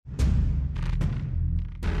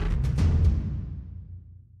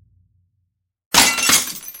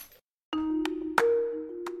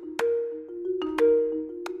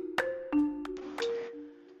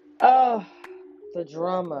the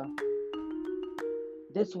drama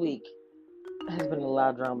this week has been a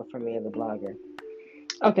lot of drama for me as a blogger.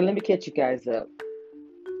 Okay, let me catch you guys up.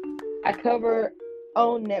 I cover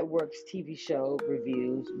OWN Network's TV show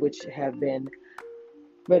reviews, which have been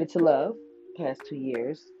Ready to Love past 2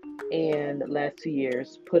 years, and the last 2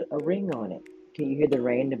 years put a ring on it. Can you hear the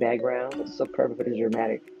rain in the background? It's so perfect for the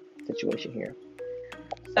dramatic situation here.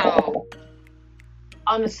 So,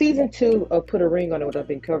 on the season 2 of Put a Ring on It, what I've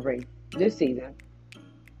been covering this season,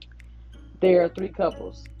 there are 3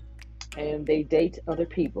 couples, and they date other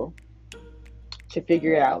people to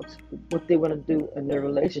figure out what they want to do in their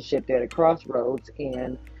relationship. They're at a crossroads,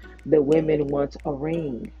 and the women want a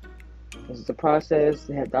ring. This is a process.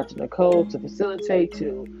 They have Dr. Nicole to facilitate,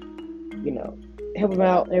 to, help them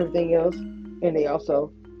out and everything else. And they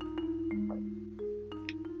also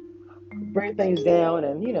bring things down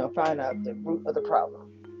and, find out the root of the problem.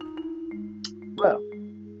 Well,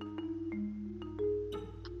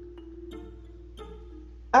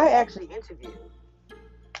 I actually interviewed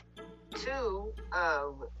 2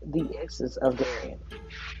 of the exes of Darion.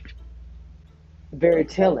 Very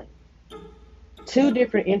telling. 2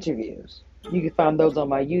 different interviews. You can find those on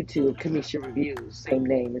my YouTube, CAMESHIAREVIEWS. Same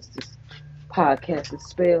name as this podcast is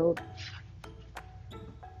spelled.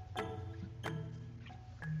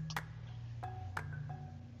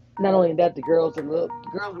 Not only that, the girls were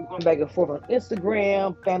going back and forth on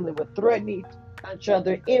Instagram. Family were threatening each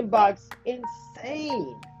other. Inbox.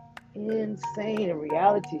 Insane a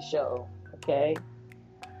reality show. Okay.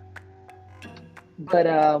 But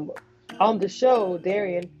on the show,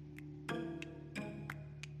 Darion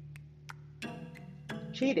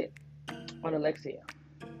cheated on Alexia.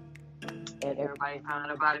 And everybody found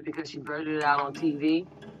out about it because she blurted it out on TV.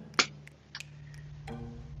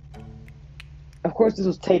 Of course, this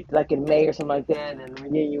was taped like in May or something like that, and the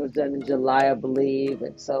reunion was done in July, I believe.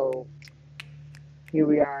 And so here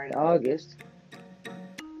we are in August.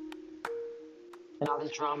 And all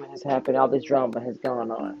this drama has happened. All this drama has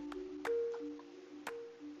gone on.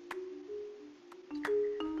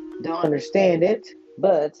 Don't understand it,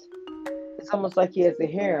 but it's almost like he has a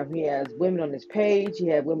harem. He has women on his page. He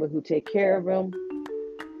has women who take care of him.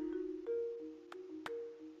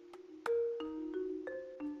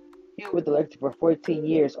 He was with Alexa for 14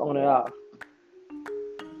 years, on and off.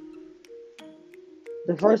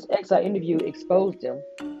 The first ex I interviewed exposed him.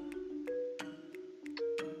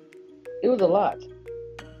 It was a lot.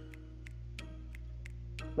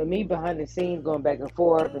 But me behind the scenes, going back and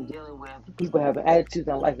forth and dealing with people having attitudes,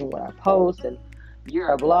 not liking what I post, and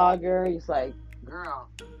you're a blogger. It's like, girl,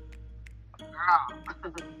 I'm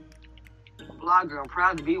a blogger. I'm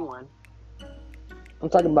proud to be one. I'm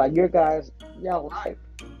talking about y'all life.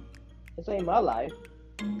 This ain't my life.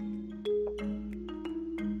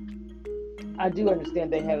 I do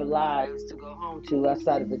understand they have lives to go home to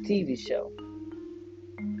outside of the TV show.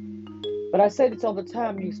 But I say this all the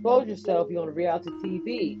time. You expose yourself, you're on reality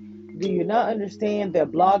TV. Do you not understand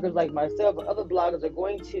that bloggers like myself and other bloggers are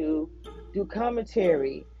going to do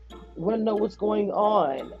commentary, want to know what's going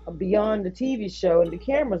on beyond the TV show and the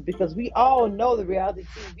cameras? Because we all know the reality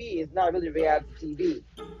TV is not really reality TV.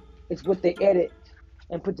 It's what they edit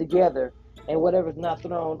and put together, and whatever's not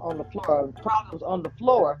thrown on the floor. The problems on the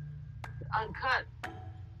floor, uncut,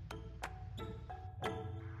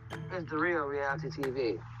 is the real reality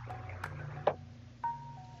TV.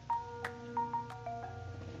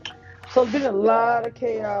 So there's been a lot of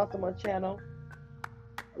chaos on my channel.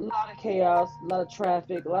 A lot of chaos, a lot of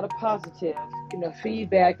traffic, a lot of positive,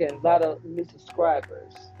 feedback, and a lot of new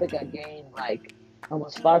subscribers. I think I gained like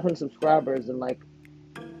almost 500 subscribers in I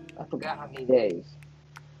forgot how many days.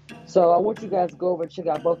 So I want you guys to go over and check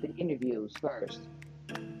out both the interviews first.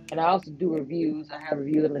 And I also do reviews. I have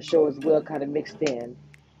reviews on the show as well, kind of mixed in.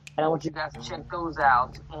 And I want you guys to check those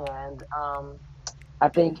out. And I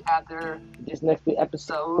think after this next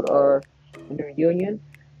episode or the reunion,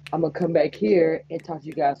 I'm going to come back here and talk to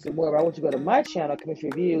you guys some more. But I want you to go to my channel,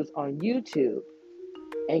 CAMESHIAREVIEWS, on YouTube,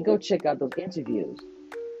 and go check out those interviews.